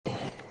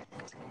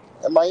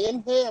Am I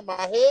in here? Am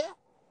I here?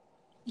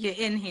 You're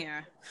in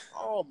here.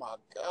 Oh my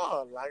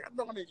God! Like I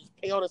don't want to just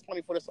pay all this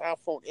money for this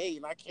iPhone 8,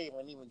 and I can't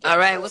even get. All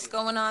right, what's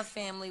going on,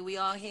 family? We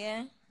all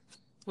here?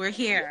 We're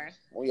here.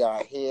 We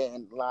are here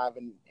and live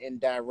and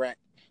indirect.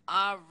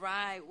 All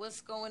right,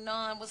 what's going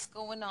on?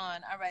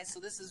 All right, so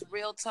this is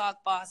Real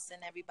Talk Boston,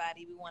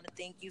 everybody. We want to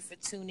thank you for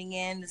tuning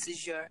in. This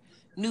is your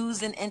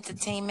news and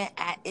entertainment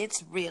at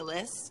its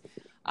realest.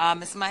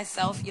 It's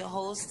myself, your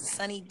host,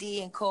 Sunny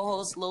D, and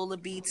co-host Lola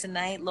B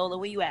tonight. Lola,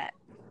 where you at?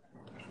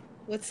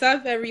 What's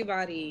up,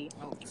 everybody?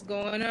 What's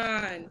going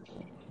on?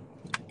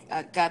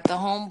 I got our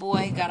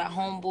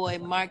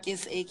homeboy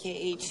Marcus,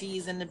 aka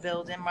Cheese, in the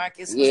building.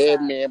 Marcus, yeah,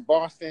 man,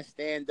 Boston,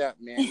 stand up,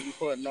 man. We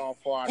putting on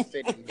for our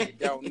city. If you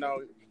don't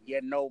know,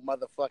 you know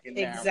motherfucking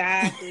now.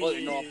 Exactly.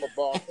 Putting on for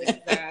Boston.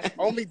 Exactly.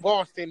 Only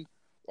Boston,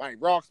 like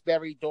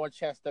Roxbury,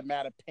 Dorchester,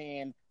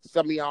 Mattapan,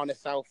 some of y'all in the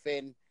South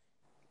End.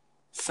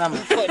 Some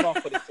of putting on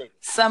for the city.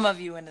 Some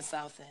of you in the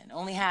South End.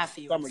 Only half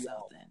of you in the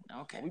South End.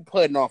 Okay. We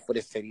putting on for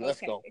the city.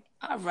 Let's go.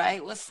 All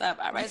right. What's up?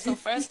 All right. So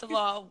first of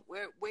all,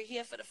 we're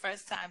here for the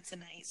first time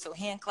tonight. So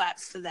hand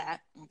claps for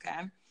that.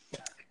 Okay.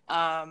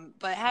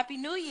 But Happy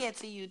New Year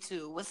to you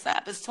too. What's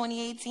up? It's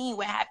 2018.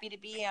 We're happy to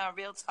be here on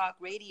Real Talk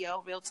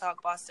Radio, Real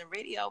Talk Boston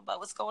Radio. But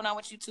what's going on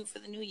with you two for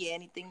the new year?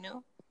 Anything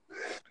new?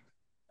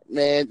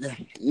 Man,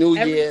 New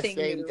Year, Everything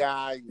same new.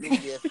 guy. New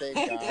Year, same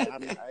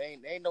guy.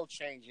 Ain't no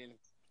changing.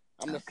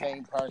 I'm the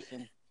same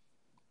person.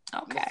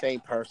 Okay. I'm the same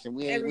person.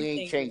 We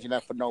ain't changing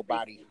up for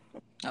nobody.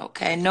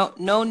 Okay. No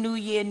New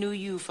Year, new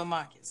you for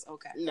Marcus.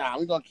 Okay. Nah,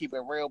 we're gonna keep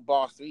it real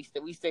Boston.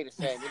 We stay the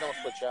same. We don't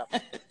switch up.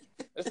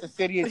 It's the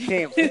city of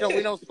champs. We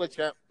don't switch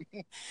up.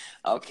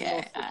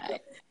 Okay. All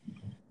right.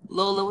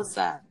 Lola, what's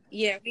up?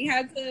 Yeah, we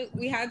had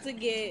to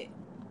get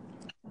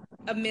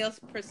a male's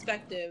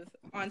perspective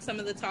on some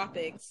of the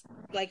topics.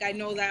 Like, I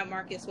know that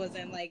Marcus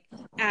wasn't like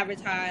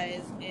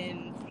advertised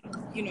in,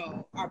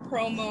 our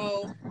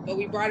promo, but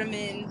we brought him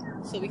in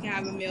so we can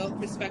have a male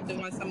perspective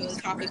on some of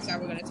the topics that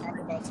we're going to talk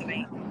about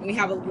tonight. And we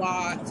have a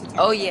lot to talk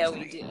about. Oh yeah,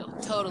 tonight. we do.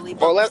 Totally.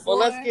 Well,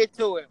 let's get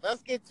to it.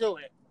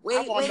 Wait,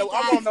 I want to know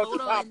what the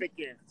topic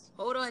is.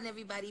 Hold on,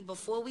 everybody.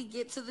 Before we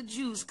get to the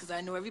juice, because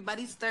I know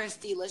everybody's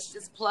thirsty, let's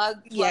just plug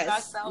yes,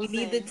 ourselves we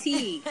need in. the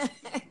tea.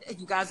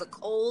 You guys are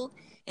cold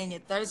and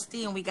you're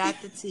thirsty, and we got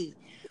the tea.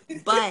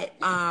 But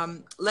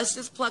let's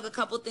just plug a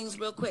couple things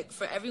real quick.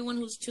 For everyone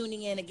who's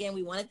tuning in, again,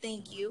 we want to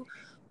thank you.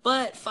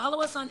 But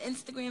follow us on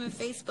Instagram and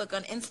Facebook.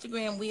 On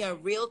Instagram, we are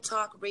Real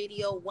Talk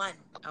Radio 1,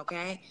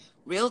 okay?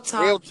 Real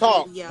Talk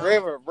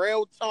Radio.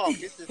 Real Talk.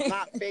 This is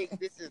not fake.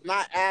 This is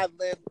not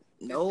ad-lib.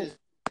 Nope.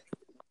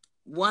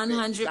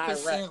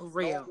 100%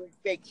 real. No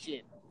fake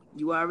shit.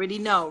 You already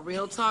know.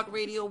 Real Talk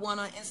Radio 1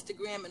 on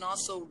Instagram, and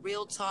also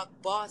Real Talk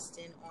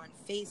Boston on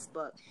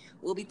Facebook.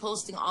 We'll be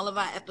posting all of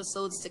our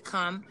episodes to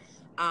come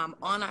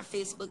on our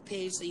Facebook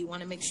page, so you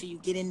want to make sure you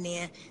get in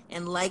there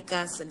and like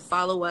us and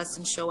follow us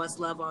and show us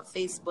love on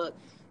Facebook.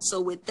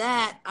 So with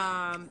that,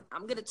 I'm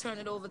going to turn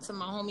it over to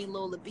my homie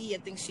Lola B. I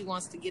think she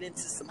wants to get into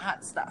some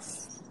hot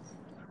stuff.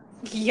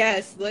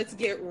 Yes, let's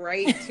get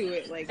right to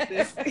it like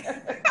this.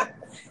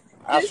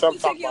 This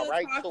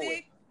particular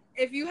topic,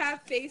 if you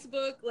have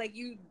Facebook, like,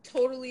 you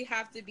totally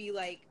have to be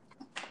like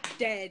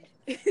dead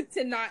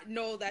to not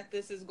know that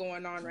this is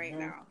going on right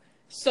now.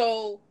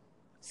 So,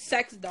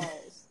 sex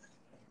dolls.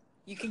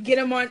 You can get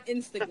them on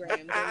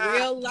Instagram. They're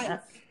real life.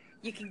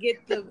 You can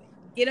get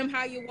them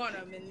how you want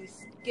them, in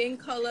skin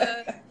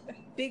color,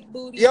 big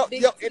booty,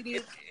 big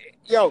titties.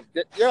 Yo.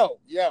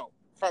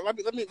 Let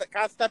me. Can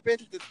I step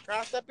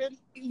in?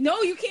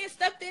 No, you can't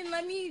step in.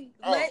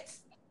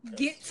 Let's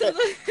get to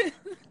the.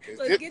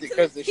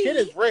 Because the shit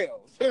is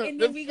real.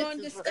 And then we're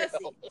gonna discuss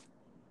it.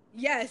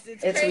 Yes,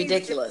 it's crazy.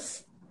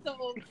 Ridiculous.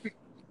 So,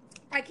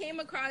 I came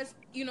across,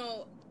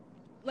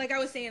 like I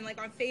was saying,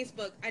 like on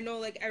Facebook, I know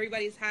like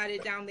everybody's had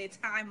it down their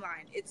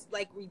timeline. It's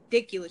like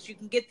ridiculous. You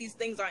can get these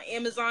things on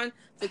Amazon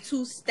for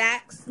 2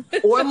 stacks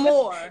or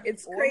more.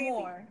 It's crazy.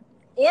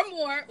 Or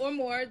more.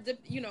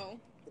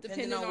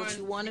 Depending on what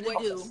you wanted to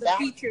do. The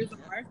features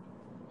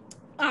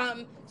are.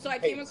 So I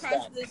came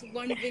across this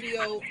one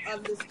video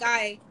of this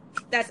guy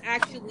that's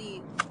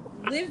actually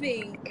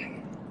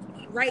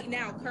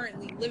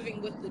currently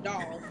living with the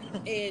doll,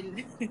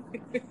 and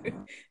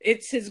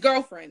it's his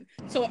girlfriend.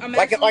 So I'm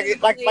like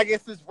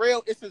it's his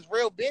real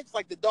bitch.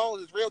 Like the doll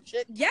is his real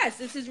chick.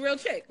 Yes, it's his real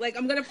chick. Like,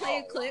 I'm gonna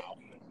play a clip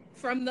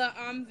from the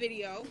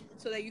video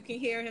so that you can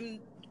hear him,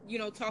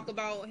 talk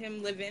about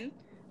him living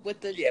with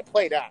the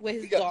play that.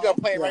 With his doll. You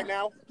gonna play it right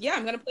now? Yeah,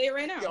 I'm gonna play it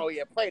right now. Oh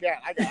yeah, play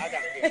that. I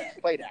gotta hear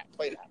that. Play that.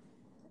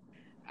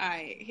 All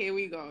right, here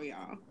we go,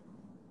 y'all.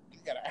 You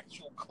got an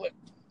actual clip.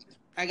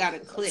 I got a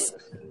clip.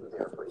 We're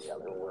there for each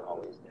other. We're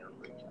always there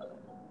for each other.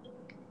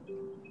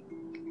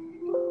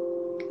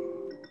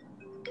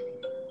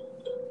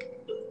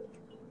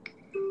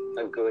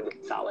 A good,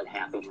 solid,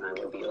 happy time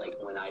would be like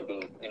when I'd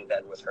be in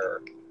bed with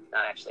her,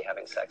 not actually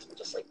having sex, but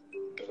just like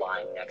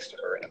lying next to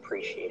her and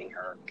appreciating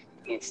her.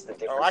 It's the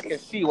difference. Oh, I can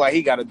see why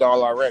he got a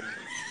doll already.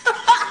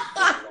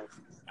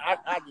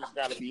 I just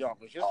gotta be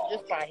honest.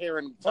 Just by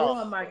hearing him talk. Hold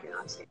on,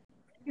 Marcus.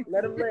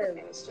 Let him live.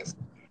 And it's just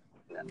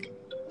that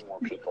more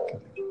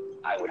people,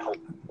 I would hope,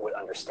 would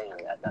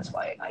understand that that's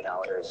why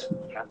idolaters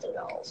have the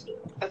dolls.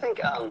 I think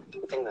the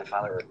thing my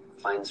father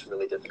finds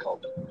really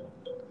difficult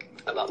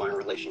about my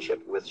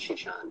relationship with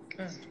Shichan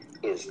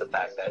is the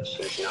fact that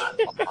she's not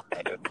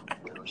alive.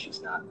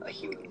 She's not a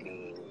human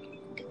being.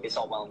 It's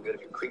all well and good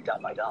if you're creeped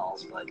out by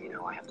dolls, but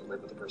I have to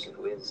live with a person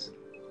who is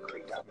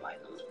creeped out by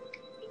them.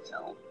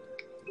 So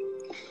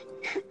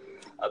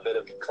a bit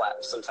of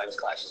sometimes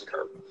clashes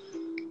occur.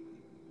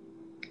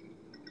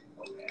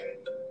 Okay.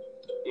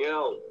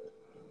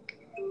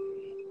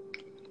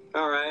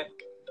 All right.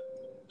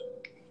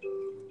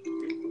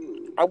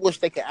 I wish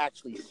they could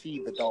actually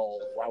see the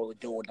dolls while we're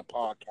doing the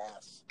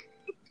podcast.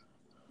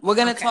 We're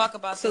going to talk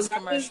about this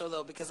commercial,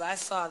 though, because I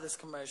saw this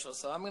commercial.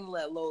 So I'm going to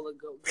let Lola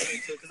go into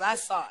it, because I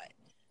saw it.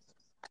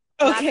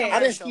 Okay. I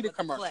didn't see the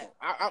commercial.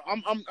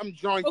 I'm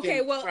joined.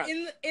 Okay, well,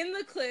 in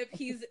the clip,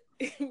 he's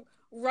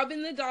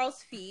rubbing the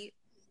doll's feet,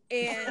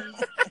 and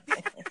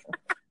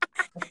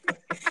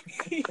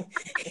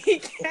he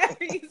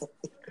carries.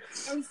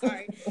 I'm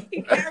sorry.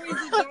 He carries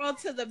the doll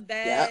to the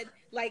bed. Yep.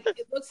 Like,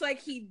 it looks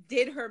like he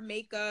did her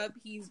makeup.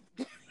 He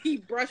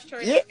brushed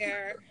her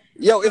hair.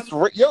 It's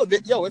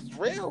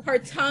real. Her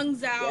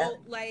tongue's out.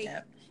 Like,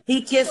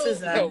 he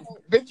kisses her.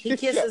 He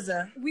kisses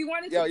her. We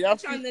wanted to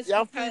touch on this.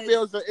 Y'all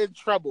females are in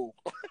trouble.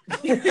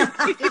 You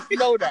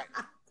know that.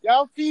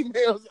 Y'all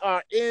females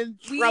are in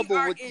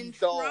trouble with these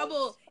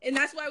dolls. And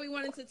that's why we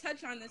wanted to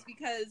touch on this,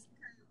 because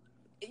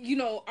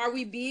are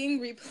we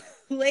being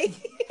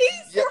replaced?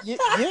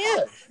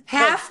 Yeah.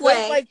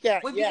 Halfway. Like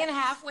that. We're being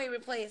halfway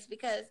replaced,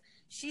 because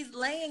she's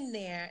laying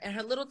there and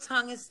her little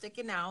tongue is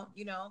sticking out,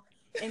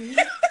 and he's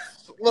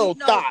little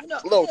thought.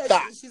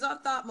 She's on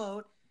thought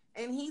mode,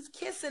 and he's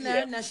kissing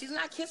her. Now, she's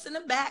not kissing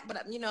her back,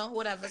 but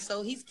whatever.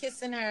 So he's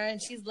kissing her,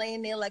 and she's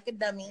laying there like a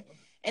dummy.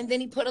 And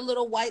then he put a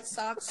little white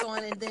socks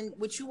on, and then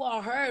what you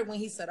all heard when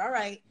he said, all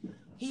right,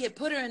 he had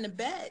put her in the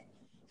bed.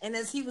 And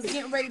as he was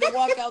getting ready to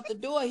walk out the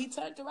door, he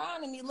turned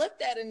around and he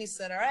looked at her and he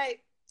said, all right,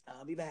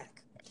 I'll be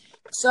back.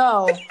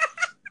 So,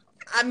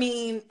 I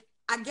mean,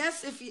 I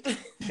guess if you...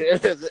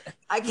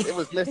 it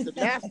was Mr.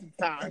 Nasty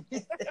time.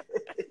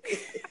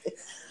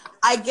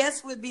 I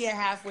guess would be a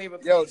halfway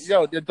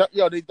replacement.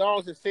 The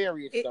dolls are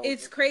serious, though.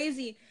 It's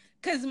crazy.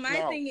 Because my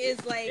thing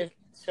is, like,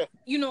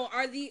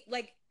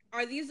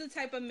 are these the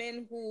type of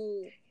men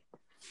who...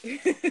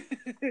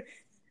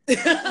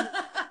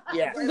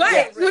 Yeah.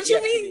 Right. What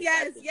you mean?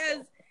 Yes.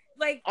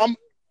 Like,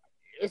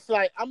 it's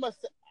like I'm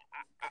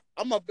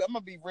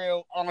gonna be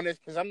real honest,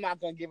 because I'm not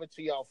gonna give it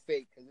to y'all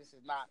fake, because this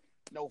is not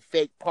no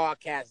fake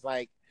podcast.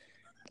 Like,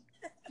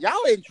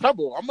 y'all in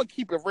trouble. I'm gonna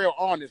keep it real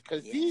honest,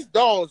 because these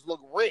dolls look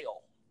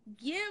real.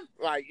 Yeah.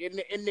 Like in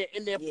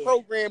their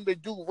program to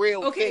do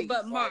real things. Okay,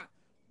 but Mark.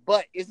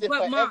 But is it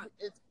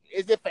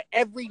for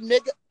every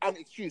nigga?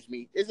 Excuse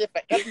me. Is it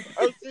for every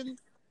person?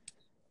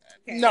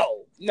 Okay.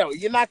 No,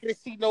 you're not going to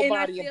see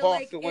nobody in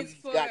Boston with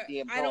these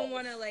goddamn balls. I don't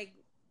want to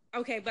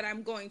okay, but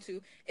I'm going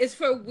to. It's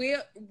for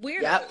weirdos.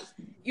 Yep.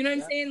 You know what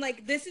I'm saying?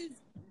 Like, this is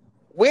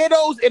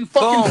weirdos and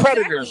fucking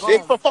predators.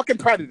 It's for fucking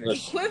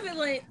predators.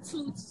 Equivalent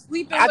to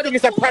sleeping I with think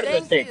it's a predator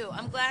Thank thing. you.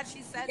 I'm glad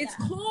she said it's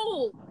that.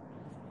 Cool.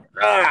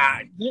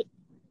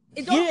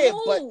 It don't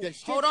move. But the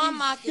shit hold on,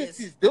 Marcus.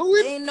 Is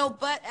doing? There ain't no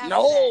butt after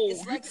that.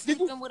 It's like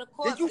sleeping with a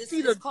corpse.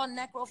 It's called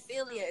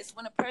necrophilia. It's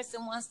when a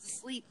person wants to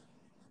sleep.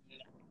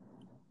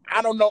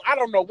 I don't know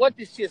what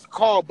this shit's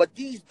called, but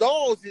these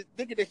dolls is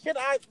thinking the shit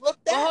I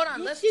looked at. Well, hold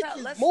on, let's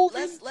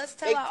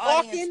tell our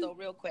audience though,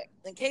 real quick,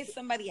 in case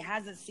somebody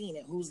hasn't seen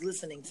it who's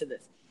listening to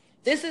this.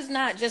 This is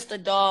not just a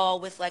doll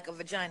with like a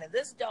vagina.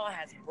 This doll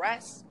has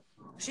breasts.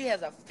 She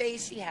has a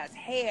face. She has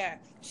hair.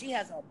 She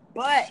has a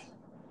butt.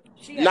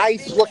 She has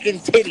nice looking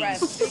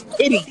titties.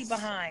 Titties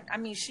behind. I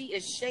mean, she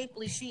is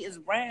shapely. She is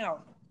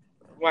round.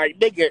 Like,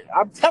 nigga,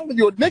 I'm telling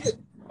you, nigga.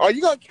 Are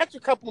you gonna catch a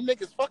couple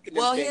niggas fucking?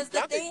 Well, here's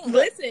the thing.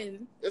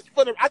 Listen,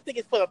 I think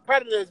it's for the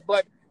predators,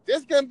 but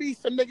there's gonna be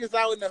some niggas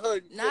out in the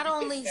hood. Not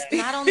only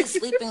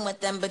sleeping with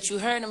them, but you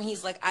heard him.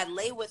 He's like, I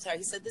lay with her.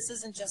 He said, this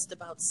isn't just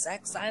about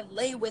sex. I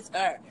lay with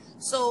her.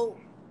 So,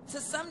 to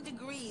some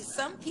degree,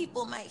 some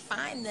people might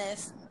find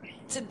this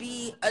to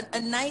be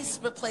a nice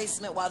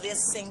replacement while they're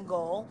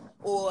single,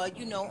 or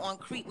on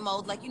creep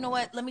mode. Like, you know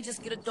what? Let me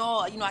just get a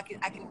doll. I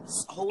can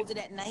hold it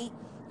at night.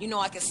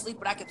 I can sleep,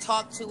 but I can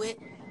talk to it.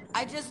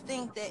 I just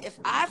think that if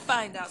I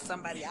find out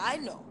somebody I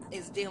know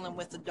is dealing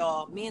with a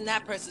doll, me and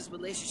that person's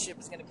relationship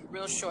is going to be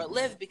real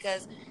short-lived,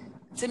 because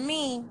to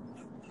me,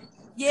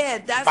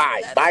 that's...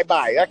 Bye.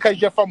 That's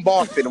because you're from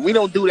Boston. We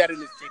don't do that in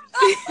the city.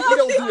 We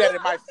don't do that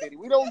in my city.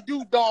 We don't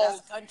do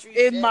dolls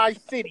in my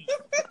city.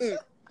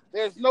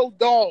 There's no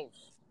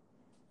dolls.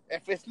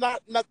 If it's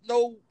not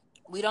no...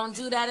 We don't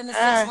do that in the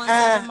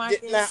 617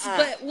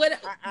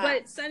 market.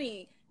 But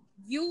Sonny...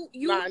 You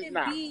wouldn't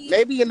be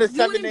maybe in the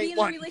you wouldn't be in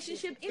a 781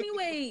 relationship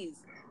anyways.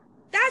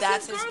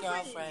 That's his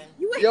girlfriend.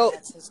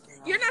 That's his girl.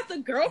 Yo, You're not the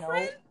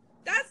girlfriend.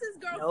 That's his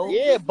girlfriend. Nope.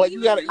 Yeah, but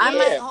you gotta. I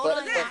might Yeah, hold but,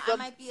 on. but Now. I some,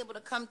 might be able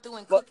to come through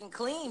and but, cook and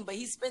clean, but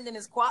he's spending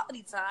his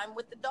quality time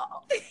with the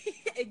dog.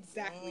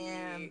 Exactly.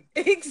 Damn.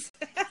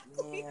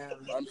 Exactly.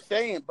 Damn. I'm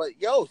saying, but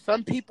yo,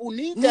 some people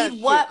need that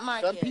Need what, shit.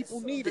 Marcus? Some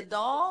people need the it.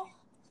 doll?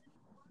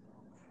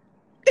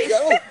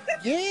 Yo,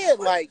 yeah,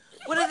 like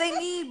What do they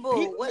need, boo?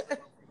 people.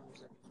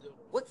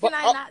 What But can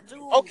I not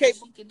do? okay,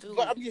 that she can do?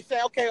 but I'm just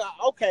saying,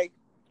 okay.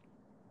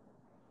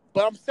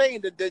 But I'm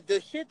saying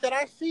the shit that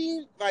I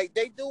seen, like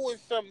they doing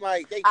some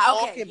like they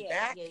talking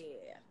back.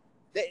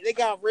 Yeah. They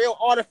got real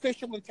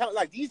artificial intelligence.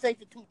 Like these ain't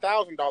the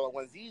 $2,000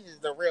 ones. These is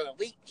the real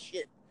elite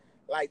shit.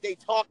 Like they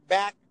talk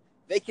back.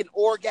 They can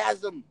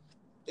orgasm.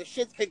 The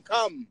shits can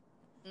come.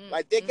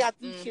 Like they got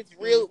these shits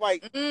real.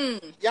 Like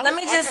Let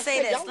me just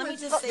say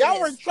this.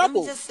 Y'all are in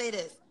trouble. Let me just say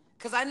this.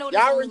 Because I know Y'all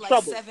there's are only in like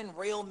trouble. 7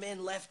 real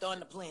men left on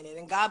the planet.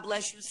 And God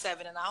bless you,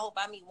 7. And I hope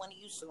I meet one of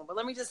you soon. But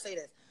let me just say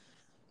this.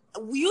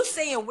 You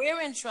saying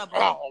we're in trouble.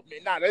 Oh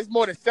man, nah, there's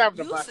more than 7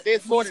 of us.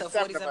 There's more than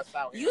 7 of us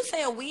out here. You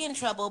saying we in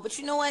trouble, but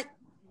you know what?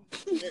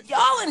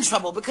 Y'all in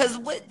trouble because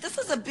this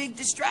is a big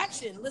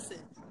distraction. Listen.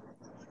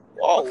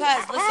 Whoa,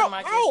 Because listen,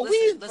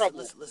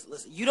 Marcus,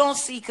 listen. You don't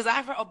see, because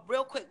I heard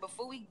real quick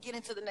before we get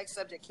into the next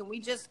subject. Can we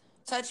just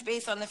touch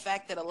base on the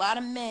fact that a lot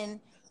of men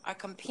are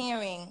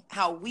comparing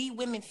how we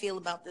women feel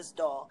about this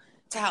doll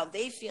to how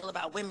they feel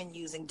about women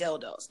using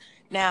dildos.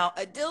 Now,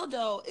 a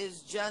dildo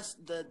is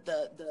just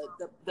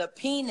the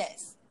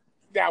penis.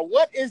 Now,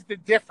 what is the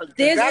difference?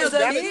 There's That's a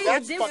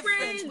big difference.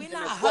 difference. We're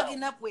not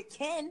hugging up with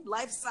Ken,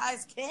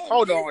 life-size Ken.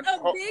 Hold on. There's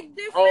a big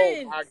difference.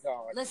 Oh my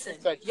God! Listen,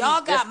 It's a huge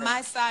y'all got difference.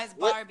 my size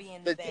Barbie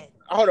in the bed.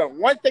 Hold on.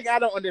 One thing I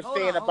don't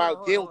understand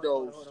about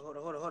dildos.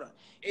 Hold on.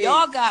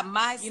 Y'all got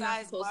my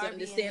size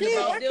Barbie in the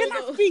about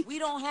bed. dildos. We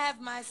don't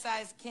have my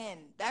size Ken.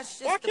 That's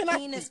just the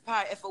penis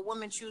part. If a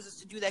woman chooses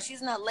to do that,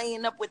 she's not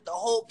laying up with the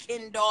whole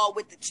Ken doll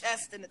with the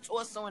chest and the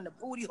torso and the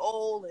booty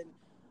hole. And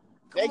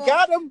they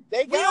got them.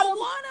 They got them. We don't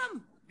want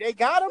them. They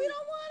got them. We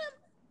don't want them.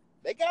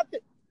 They got the.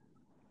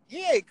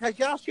 Yeah, because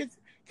y'all should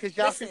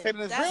say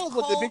this real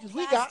with the bitches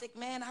we got.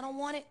 Man, I don't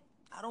want it.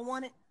 I don't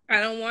want it.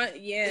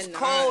 It's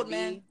cold,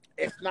 man.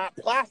 It's not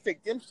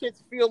plastic. Them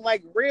shits feel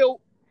like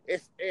real.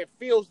 It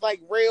feels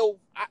like real.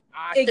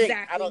 I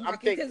exactly. Think, I'm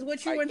thinking, because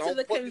what you like, went to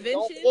the convention?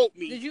 Don't quote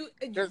me. Did you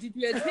attend the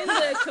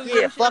convention?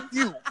 Yeah, fuck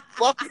you.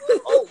 Fuck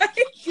you. Oh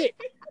shit.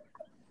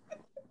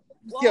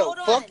 Well, yo,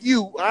 fuck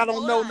you. I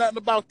don't know nothing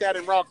about that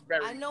in Roxbury.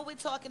 I know we're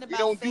talking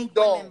about fake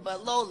women,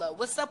 but Lola,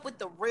 what's up with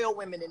the real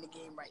women in the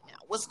game right now?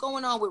 What's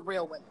going on with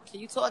real women? Can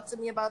you talk to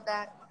me about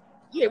that?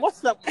 Yeah,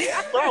 what's up?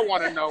 That's what I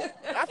want to know.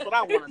 That's what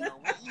I want to know.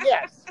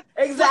 Yes.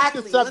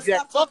 Exactly. Fuck the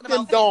subject. Fuck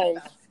them dolls.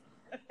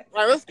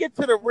 All right, let's get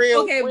to the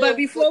real. Okay, real, but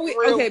before we get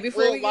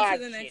to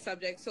the shit. next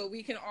subject, so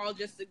we can all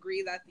just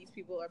agree that these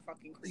people are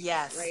fucking crazy.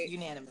 Yes, right?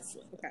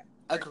 unanimously. Okay,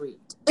 agreed.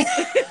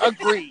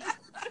 Agreed.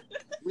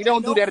 We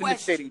don't do that in the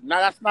city. No,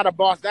 that's not a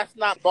boss. That's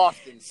not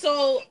Boston.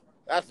 So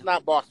that's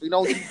not Boston. We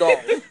don't do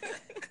dolls.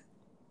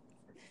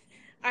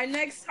 Our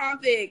next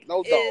topic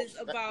is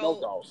about no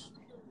dolls.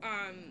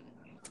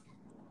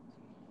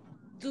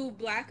 Do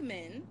black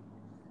men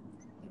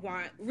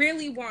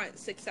really want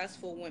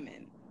successful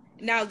women?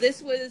 Now,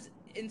 this was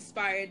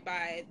inspired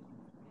by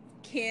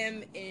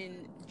Kim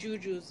and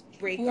Juju's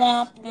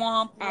breakup.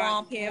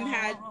 Kim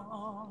had.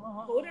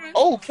 Hold on.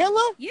 Oh,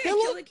 Killer? Yeah,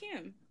 Killer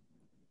Kim.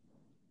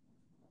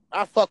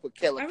 I fuck with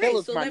Killer. All right,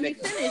 Killer's so my let me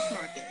nigga. finish,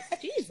 Marcus.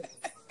 Jesus.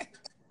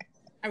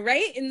 All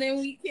right, and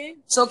then we can.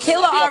 So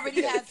Killer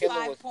already has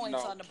 5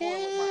 points on the board.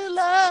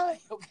 Killer.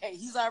 Okay,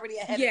 he's already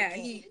ahead. Yeah,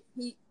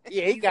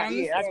 he got.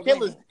 Yeah,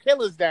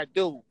 Killer's that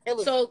dude.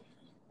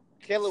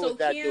 Killer was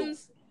that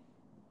Kim's,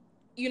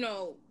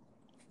 dude.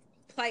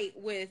 Plight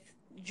with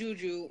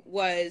Juju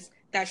was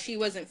that she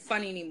wasn't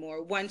fun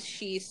anymore once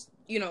she,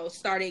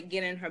 started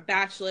getting her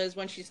bachelor's,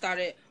 when she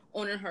started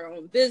owning her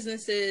own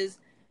businesses,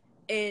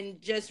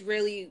 and just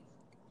really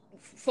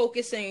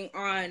focusing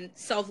on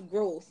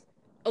self-growth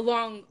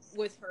along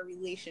with her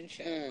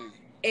relationship.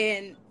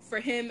 And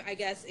for him, I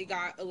guess it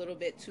got a little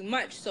bit too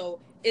much. So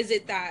is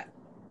it that,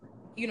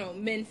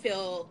 men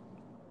feel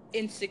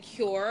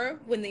insecure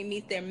when they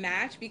meet their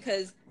match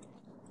because,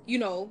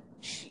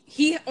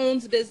 he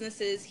owns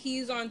businesses,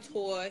 he's on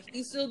tour,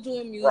 he's still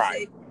doing music.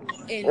 Right.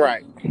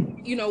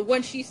 And,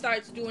 when she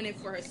starts doing it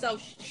for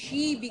herself,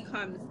 she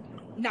becomes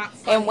not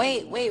funny. And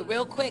wait,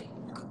 real quick.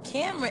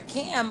 Cam.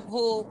 That's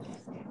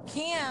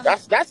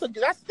a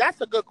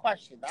good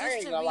question. I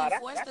ain't gonna lie.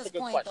 That's a good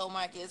point, question. though,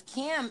 Marcus.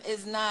 Cam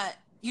is not,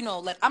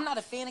 I'm not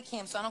a fan of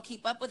Cam, so I don't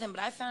keep up with him.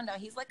 But I found out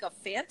he's like a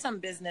phantom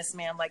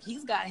businessman. Like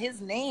he's got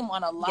his name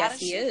on a lot of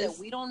shit that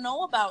we don't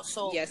know about.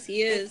 So yes,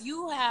 he is. If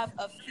you have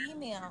a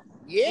female,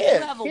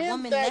 if you have a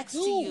woman next to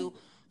you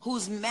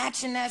who's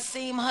matching that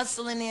same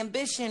hustle and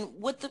ambition,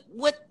 what?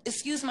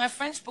 Excuse my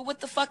French, but what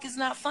the fuck is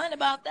not fun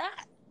about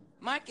that?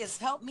 Marcus,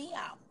 help me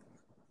out.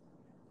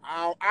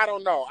 I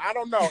don't know.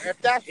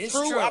 If that's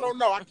true, I don't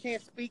know. I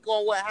can't speak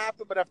on what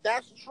happened, but if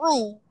that's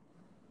true,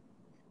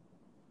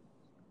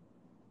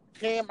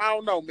 Cam, I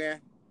don't know,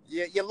 man.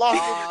 You lost.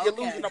 Oh, You're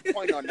okay. losing a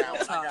point on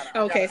that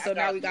one. Okay, so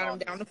now we got him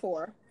down to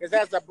 4. Because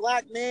as a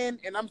black man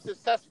and I'm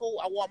successful,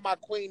 I want my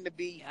queen to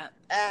be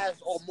as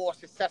or more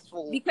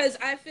successful. Because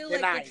I feel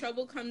like I the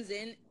trouble comes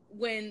in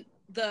when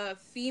the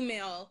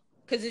female,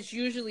 because it's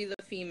usually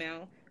the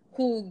female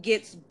who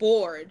gets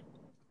bored,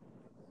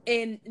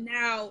 and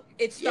now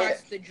it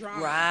starts the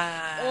drama.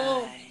 Right.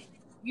 Oh,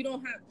 you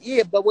don't have.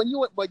 Yeah, but when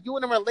you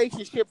in a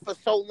relationship for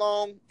so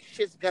long,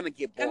 shit's gonna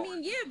get boring. I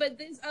mean, yeah, but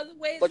there's other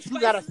ways. But you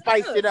gotta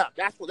spice it up.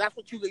 That's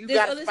what you there's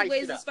gotta other spice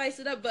ways it up. to spice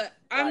it up. But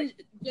I'm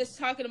just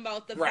talking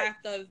about the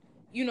fact of,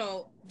 you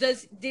know,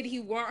 did he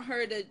want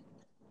her to,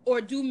 or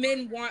do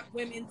men want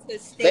women to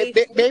stay?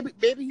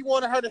 Maybe he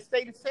wanted her to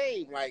stay the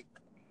same. Like,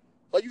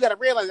 but you gotta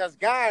realize, as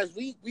guys,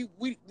 we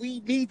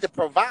need to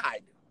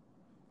provide.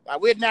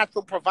 Like, we're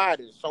natural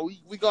providers, so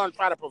we gonna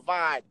try to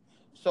provide.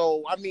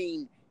 So I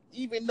mean,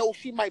 even though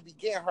she might be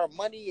getting her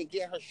money and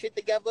getting her shit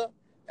together,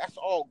 that's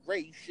all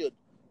great. You should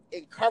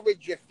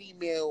encourage your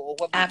female or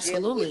whoever you're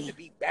dealing with to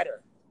be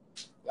better.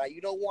 Like,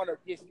 you don't want to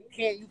just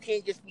you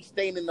can't just be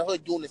staying in the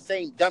hood doing the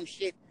same dumb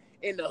shit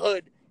in the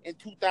hood in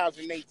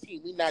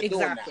 2018. We not doing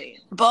that.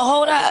 But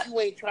hold up. You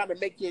ain't trying to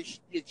make your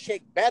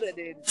chick better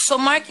than. So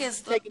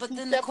Marcus, but two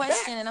then the steps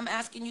question, back. and I'm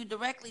asking you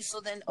directly.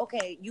 So then,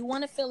 okay, you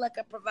want to feel like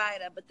a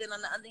provider, but then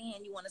on the other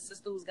hand, you want a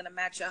sister who's gonna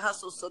match your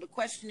hustle. So the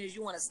question is,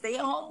 you want a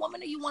stay-at-home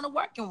woman or you want a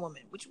working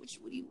woman? What do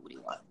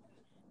you want?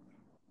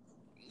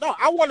 No,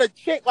 I want a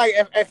chick, like,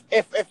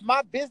 if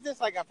my business,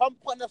 like, if I'm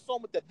putting us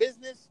on with the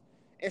business,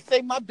 and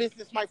say my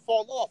business might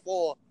fall off,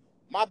 or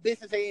my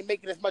business ain't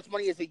making as much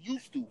money as it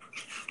used to,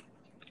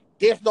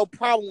 there's no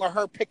problem with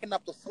her picking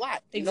up the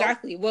slack.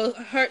 Exactly. Well,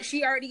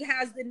 she already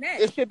has the net.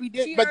 It should be,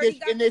 there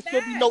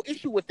should be no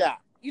issue with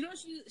that. You know,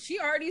 she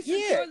already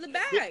secured the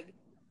bag.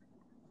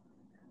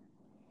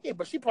 Yeah,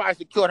 but she probably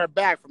secured her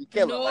bag from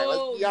Killer. Like,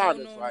 let's be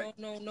honest.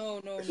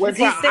 No. Was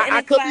he sitting I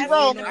in could class? be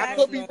wrong. No, I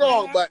could be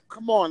wrong, but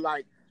come on,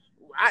 like,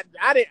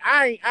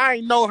 I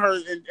ain't know her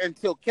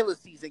until Killer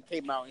season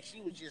came out, and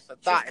she was just a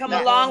thought. She's come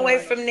a long way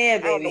from there,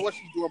 baby. I don't know what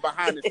she's doing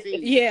behind the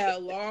scenes. Yeah,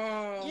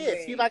 long. Yeah,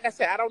 see, like I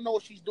said, I don't know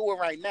what she's doing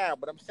right now,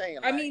 but I'm saying,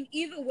 like, I mean,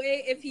 either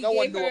way, if he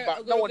gave her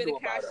a little bit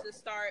of cash to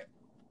start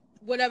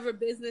whatever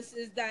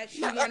businesses that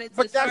she wanted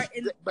to start,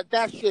 but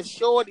that's your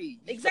shorty.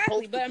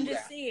 Exactly, but I'm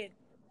just saying,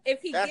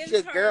 if he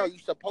gives her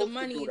the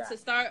money to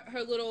start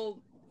her little,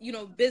 you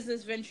know,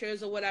 business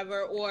ventures or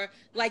whatever, or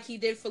like he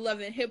did for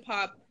Love and Hip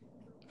Hop,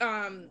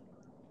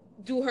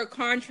 do her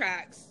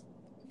contracts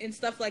and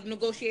stuff, like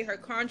negotiate her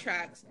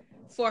contracts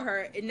for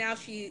her, and now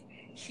she's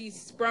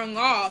sprung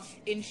off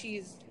and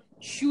she's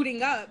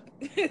shooting up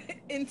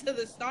into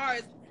the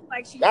stars.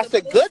 Like, that's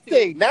a good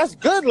thing. That's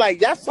good. Like,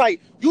 that's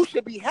like, you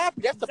should be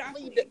happy. That's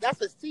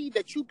that's a seed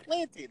that you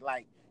planted.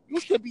 Like,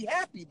 you should be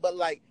happy, but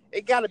like,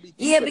 it gotta be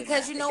deeper. Yeah,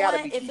 because you know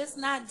what? If it's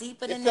not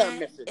deeper than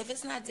that,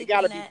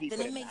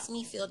 then it makes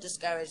me feel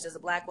discouraged as a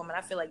black woman.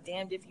 I feel like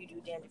damned if you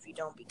do, damned if you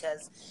don't,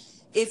 because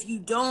if you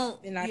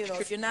don't, you know,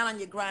 if you're not on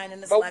your grind,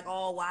 and it's like,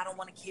 oh, well, I don't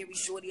want to carry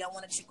shorty. I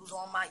want a chick who's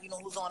on my, you know,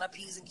 who's on her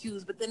P's and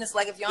Q's. But then it's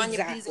like, if you're on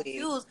your P's and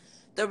Q's,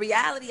 the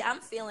reality I'm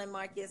feeling,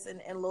 Marcus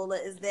and Lola,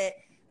 is that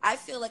I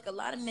feel like a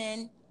lot of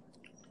men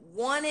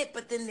want it,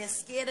 but then they're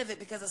scared of it,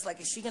 because it's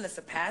like, is she going to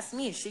surpass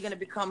me? Is she going to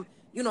become,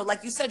 you know,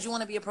 like you said, you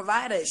want to be a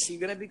provider. Is she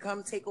going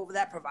to take over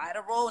that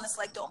provider role? And it's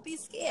like, don't be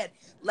scared.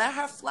 Let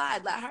her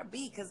fly. Let her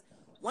be. Because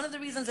one of the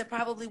reasons it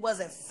probably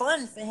wasn't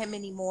fun for him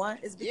anymore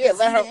is because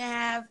he didn't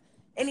have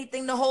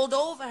anything to hold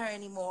over her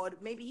anymore.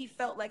 Maybe he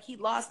felt like he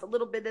lost a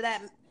little bit of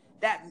that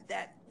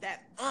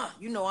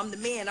you know, I'm the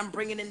man, I'm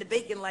bringing in the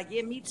bacon, like,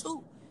 yeah, me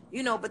too,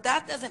 you know. But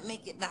that doesn't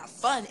make it not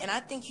fun. And I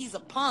think he's a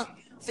punk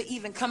for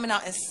even coming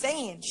out and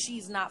saying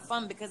she's not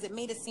fun, because it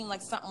made it seem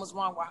like something was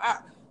wrong with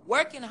her.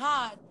 Working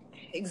hard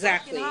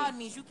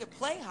means you can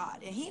play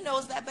hard, and he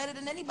knows that better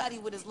than anybody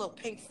with his little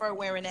pink fur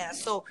wearing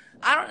ass. So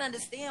I don't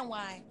understand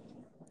why.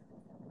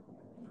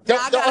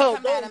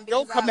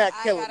 Don't come at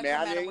Killer,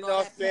 man. I mean, you know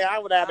what I'm saying? I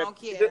would have I don't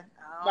care.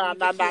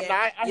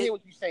 I hear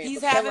what you're saying.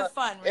 He's having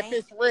fun, right? If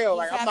it's real,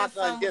 like, I'm not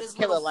gonna diss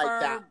Killer like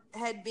that.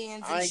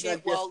 Headbands I and ain't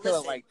shit. gonna diss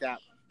Killer like that.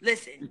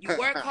 Listen, you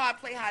work hard,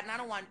 play hard, and I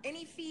don't want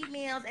any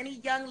females, any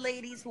young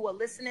ladies who are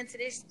listening to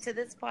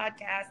this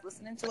podcast,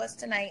 listening to us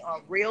tonight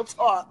on Real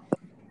Talk.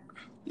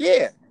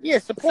 Yeah,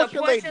 support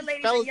your ladies.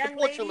 Fellas,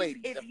 support your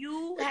ladies. If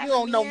you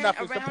don't know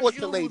nothing, support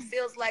your ladies. Who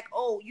feels like,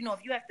 oh, you know,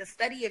 if you have to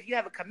study, if you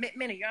have a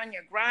commitment, or you're on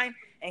your grind,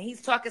 and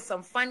he's talking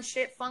some fun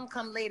shit, fun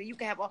come later. You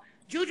can have all.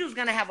 Juju's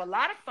gonna have a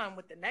lot of fun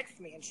with the next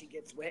man she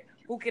gets with,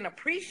 who can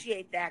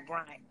appreciate that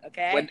grind.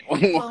 Okay,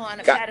 put her on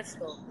a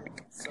pedestal.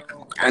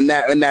 So, and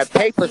that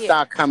paper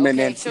start coming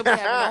in. She'll be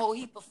having a whole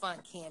heap of fun.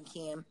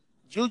 Cam.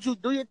 Juju,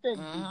 do your thing.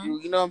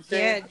 Juju, you know what I'm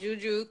saying? Yeah,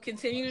 Juju,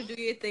 continue to do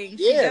your thing.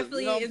 She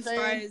definitely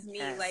inspires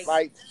me.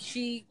 Like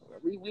she.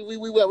 We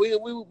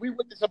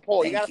with the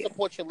support. You gotta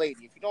support your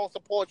lady. If you don't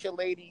support your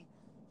lady,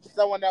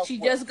 someone else. She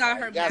just got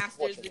her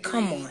master's degree.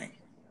 Come on.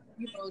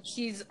 You know,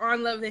 she's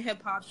on Love and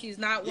Hip Hop. She's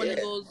not one of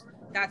those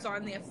that's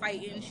on there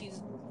fighting. She's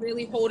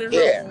really holding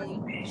her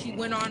own. She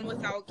went on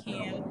without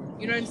Cam.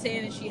 You know what I'm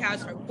saying? And she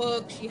has her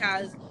book. She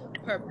has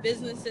her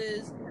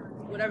businesses.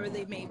 whatever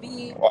they may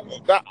be.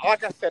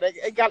 Like I said,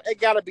 it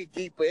gotta be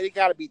deeper. It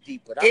gotta be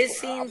deeper. It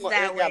seems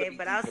that way,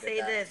 but I'll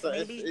say this: So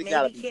maybe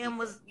Kim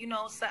was,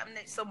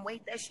 some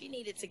weight that she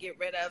needed to get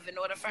rid of in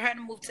order for her to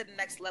move to the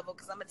next level.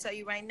 Because I'm gonna tell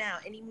you right now,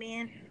 any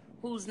man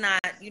who's not,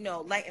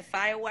 lighting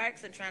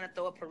fireworks and trying to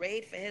throw a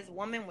parade for his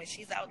woman when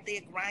she's out there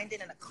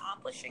grinding and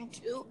accomplishing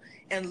too,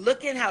 and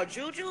looking how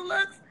Juju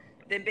looks,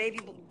 then baby,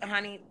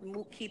 honey,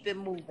 keep it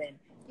moving.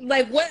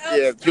 Like what else?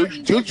 Yeah,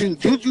 Juju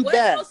what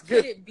bad. else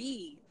could it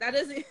be? That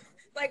doesn't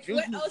like Juju,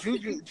 what else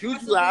could you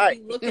Juju, possibly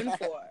be looking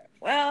for?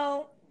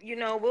 Well,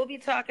 we'll be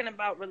talking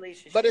about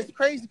relationships. But it's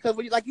crazy because,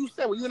 like you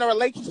said, when you're in a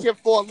relationship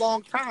for a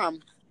long time,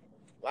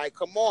 like,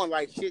 come on,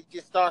 like, shit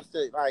just starts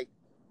to, like,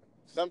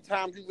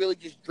 sometimes you really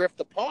just drift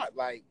apart.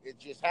 Like, it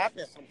just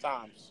happens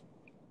sometimes.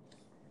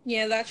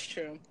 Yeah, that's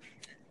true.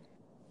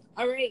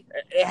 All right.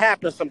 It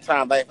happens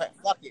sometimes. Like,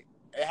 fuck it.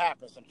 It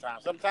happens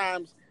sometimes.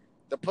 Sometimes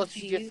the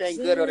pussy just ain't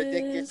good or the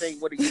dick just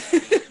ain't what it just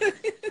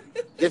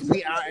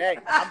be,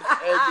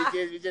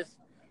 it's just,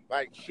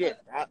 like, shit.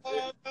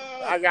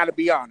 I gotta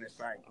be honest.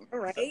 Like, all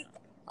right.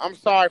 I'm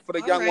sorry for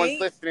the All young right. ones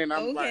listening.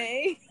 I'm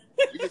okay.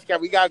 like,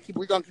 we're gonna keep it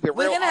real.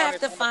 We're gonna have honest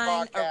to on the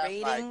find a podcast.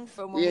 rating Like,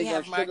 for when we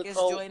have gonna Marcus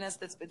sugarcoat. join us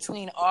that's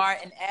between R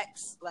and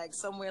X, like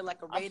somewhere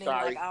like a rating,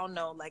 sorry. like I don't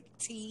know, like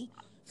T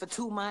for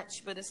too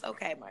much, but it's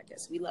okay,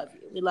 Marcus. We love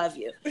you. We love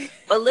you.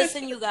 But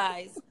listen, you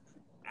guys.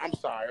 I'm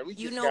sorry. We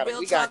just Real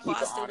talk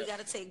Boston. We honest.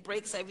 gotta take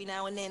breaks every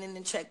now and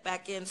then check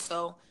back in.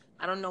 So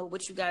I don't know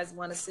what you guys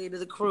want to say to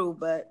the crew,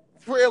 but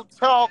Real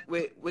talk.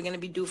 we're gonna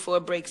be due for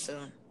a break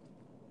soon.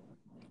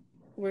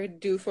 We're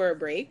due for a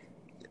break.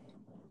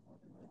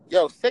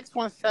 Yo,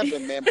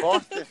 617, man.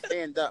 Boston,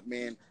 stand up,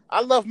 man.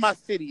 I love my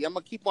city. I'm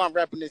gonna keep on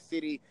repping this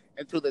city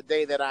until the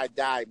day that I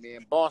die,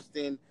 man.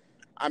 Boston,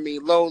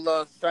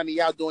 Lola, Sonny,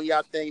 y'all doing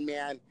y'all thing,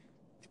 man.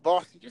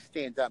 Boston, just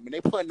stand up, man.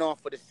 They putting on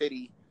for the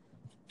city.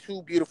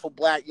 Two beautiful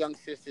black young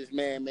sisters,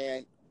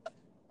 man.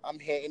 I'm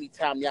here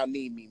anytime y'all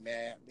need me,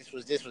 man. This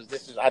was.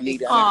 I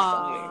need it.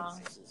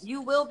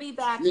 You will be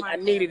back, Marcus. I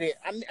needed it.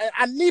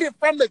 I need it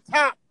from the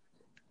top.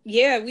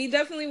 Yeah, we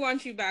definitely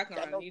want you back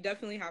on. You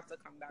definitely have to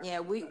come back. Yeah,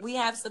 we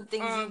have some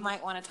things you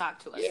might want to talk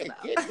to us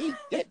about.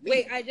 Get me.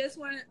 Wait, I just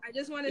want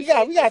to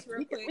say this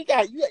real quick.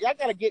 Y'all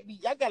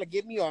gotta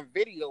get me on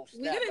video.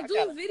 We're gonna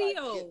do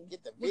video.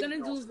 We're gonna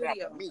do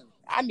video.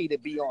 I need to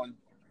be on.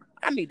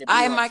 All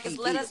right, Marcus,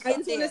 let us. I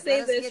just want to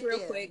say this real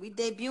quick. We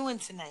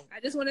debuting tonight. I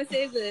just want to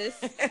say this.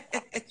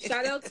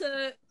 Shout out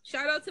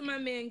to my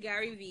man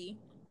Gary V.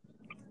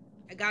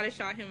 I gotta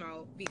shout him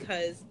out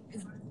because.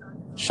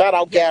 Shout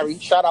out Gary.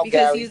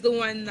 Because he's the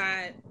one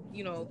that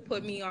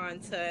put me on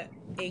to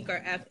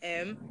Anchor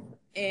FM,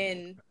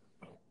 and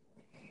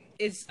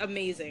it's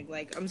amazing.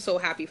 Like, I'm so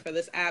happy for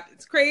this app.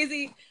 It's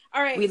crazy.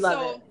 All right, we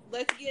love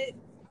it.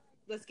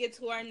 Let's get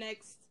to our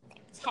next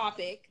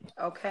topic.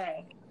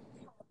 Okay.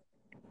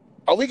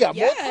 Oh, we got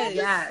more.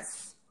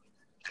 Yes.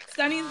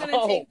 Sunny's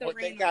gonna take the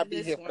reins on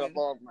this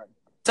one.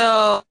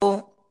 So,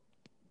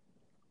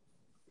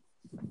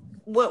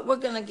 what we're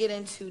gonna get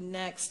into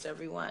next,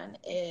 everyone,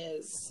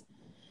 is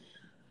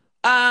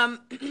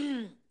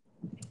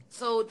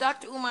so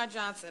Dr. Umar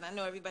Johnson. I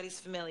know everybody's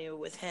familiar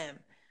with him.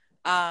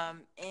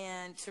 And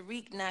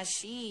Tariq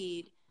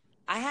Nasheed.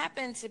 I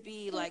happened to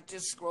be like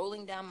just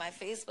scrolling down my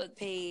Facebook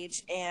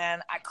page,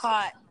 and I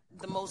caught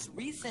the most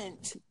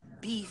recent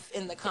beef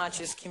in the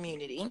conscious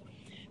community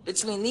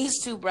between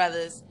these two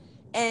brothers.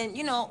 And,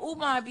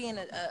 Umar being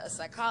a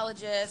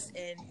psychologist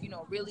and,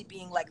 really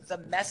being like the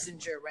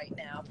messenger right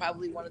now,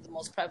 probably one of the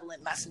most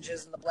prevalent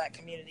messengers in the black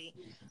community.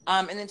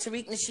 And then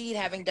Tariq Nasheed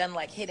having done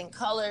like Hidden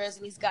Colors,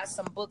 and he's got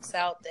some books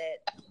out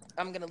that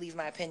I'm going to leave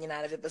my opinion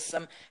out of it, but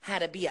some How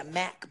to Be a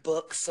Mac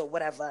books or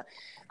whatever.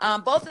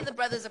 Both of the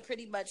brothers are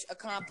pretty much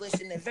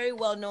accomplished, and they're very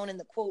well known in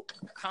the, quote,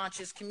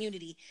 conscious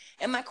community.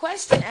 And my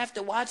question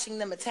after watching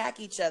them attack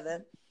each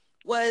other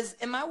was,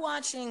 am I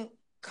watching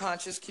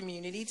conscious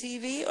community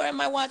TV or am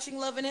I watching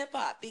Love and Hip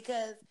Hop?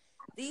 Because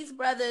these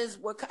brothers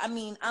were,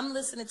 I'm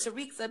listening to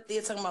Tariq's up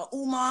there talking about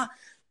Umar.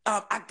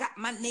 I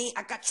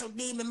got your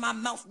name in my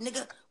mouth,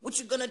 nigga. What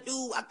you gonna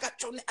do? I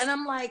got your name. And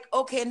I'm like,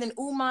 okay. And then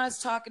Umar's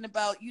talking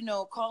about,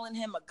 calling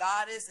him a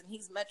goddess and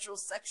he's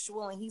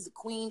metrosexual and he's a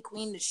Queen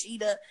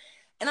Nashida.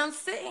 And I'm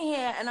sitting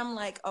here and I'm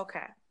like,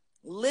 okay,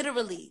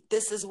 literally,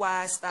 this is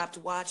why I stopped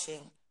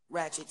watching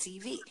Ratchet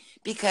TV,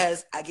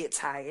 because I get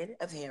tired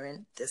of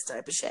hearing this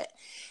type of shit.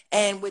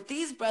 And with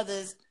these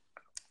brothers,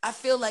 I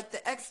feel like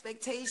the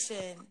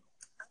expectation,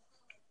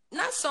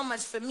 not so much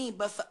for me,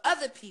 but for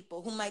other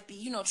people who might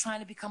be,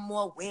 trying to become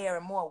more aware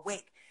and more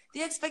awake,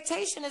 the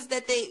expectation is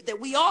that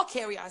we all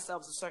carry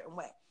ourselves a certain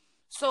way.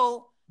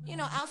 So,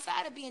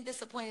 outside of being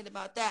disappointed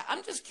about that,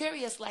 I'm just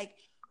curious, like,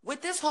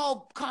 with this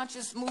whole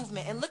conscious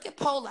movement, and look at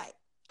Polite.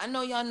 I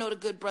know y'all know the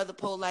good brother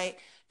Polite.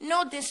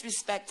 No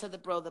disrespect to the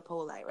brother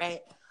Polite,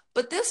 right?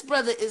 But this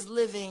brother is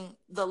living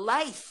the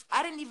life.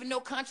 I didn't even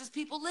know conscious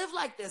people live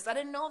like this. I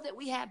didn't know that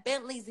we had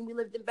Bentleys and we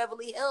lived in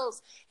Beverly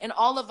Hills, and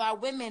all of our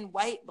women,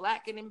 white,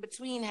 black, and in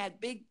between, had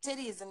big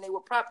titties, and they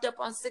were propped up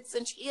on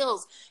 6-inch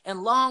heels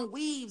and long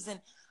weaves. And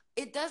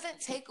it doesn't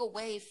take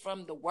away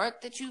from the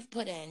work that you've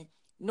put in,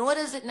 nor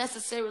does it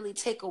necessarily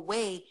take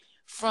away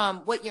from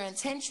what your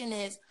intention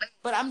is.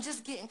 But I'm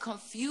just getting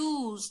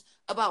confused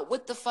about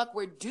what the fuck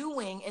we're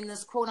doing in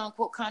this quote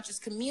unquote conscious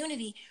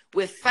community.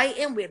 We're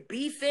fighting, we're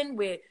beefing,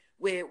 we're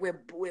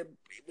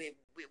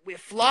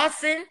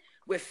flossing,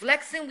 we're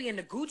flexing, we in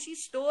the Gucci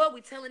store, we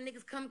telling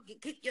niggas come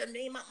get your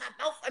name out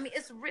my mouth. I mean,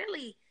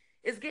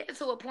 it's getting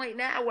to a point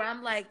now where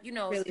I'm like, you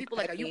know, Really people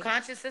like, are you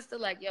conscious, sister?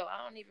 Like, yo,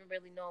 I don't even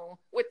really know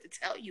what to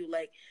tell you.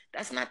 Like,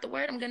 that's not the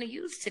word I'm gonna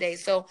use today.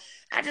 So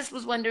I just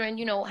was wondering,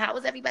 you know, how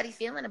is everybody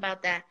feeling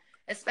about that?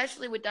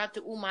 Especially with Dr.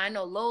 Umar. I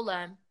know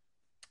Lola,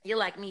 you're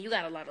like me, you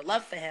got a lot of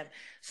love for him.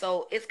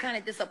 So it's kind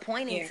of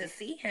disappointing to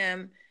see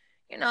him,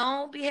 you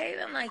know,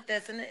 behaving like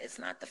this. And it's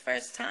not the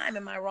first time.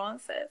 Am I wrong,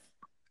 sis?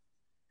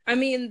 I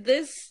mean,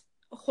 this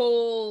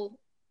whole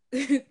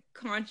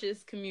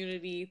conscious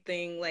community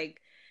thing, like,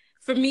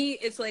 for me,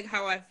 it's like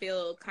how I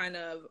feel kind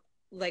of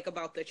like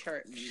about the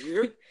church.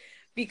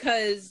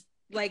 Because,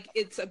 like,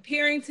 it's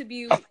appearing to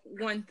be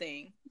one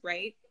thing,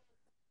 right?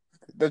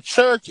 The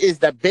church is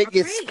the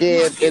biggest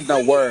scam in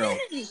the world.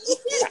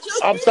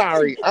 I'm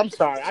sorry. I just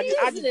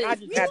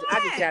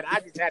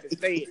had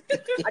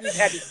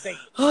to say it.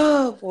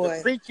 Oh boy.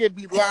 The preacher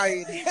be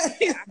lying.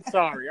 I'm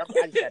sorry. I just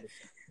had to say it.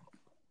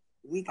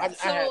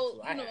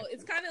 So, you know,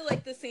 it's kind of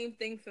like the same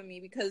thing for me,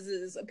 because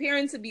it's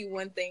appearing to be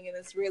one thing and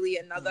it's really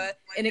another.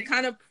 And it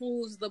kind of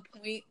proves the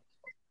point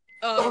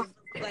of,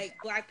 like,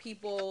 Black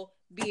people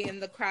being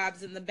the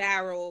crabs in the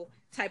barrel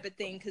type of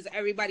thing, because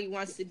everybody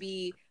wants to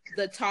be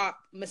the top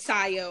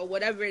messiah or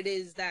whatever it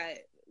is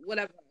that,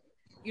 whatever,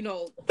 you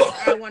know,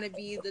 I want to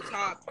be the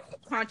top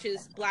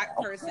conscious Black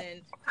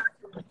person,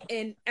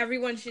 and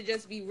everyone should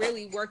just be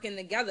really working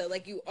together.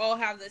 Like, you all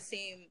have the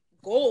same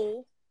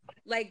goal,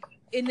 like,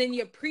 and then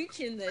you're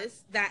preaching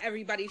this, that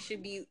everybody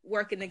should be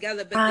working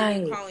together, but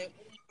then you're calling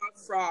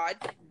fraud.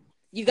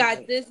 You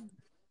got this.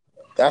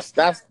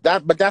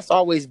 But that's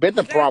always been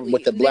the problem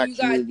with the Black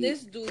community.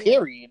 This dude,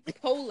 period.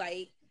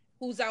 Polite,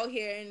 who's out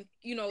here, and,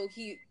 you know,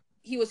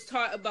 he was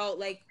taught about,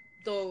 like,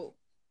 the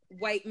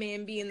white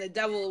man being the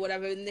devil or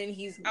whatever, and then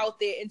he's out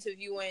there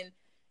interviewing.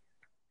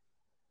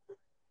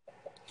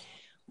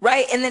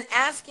 Right, and then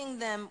asking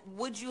them,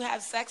 would you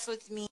have sex with me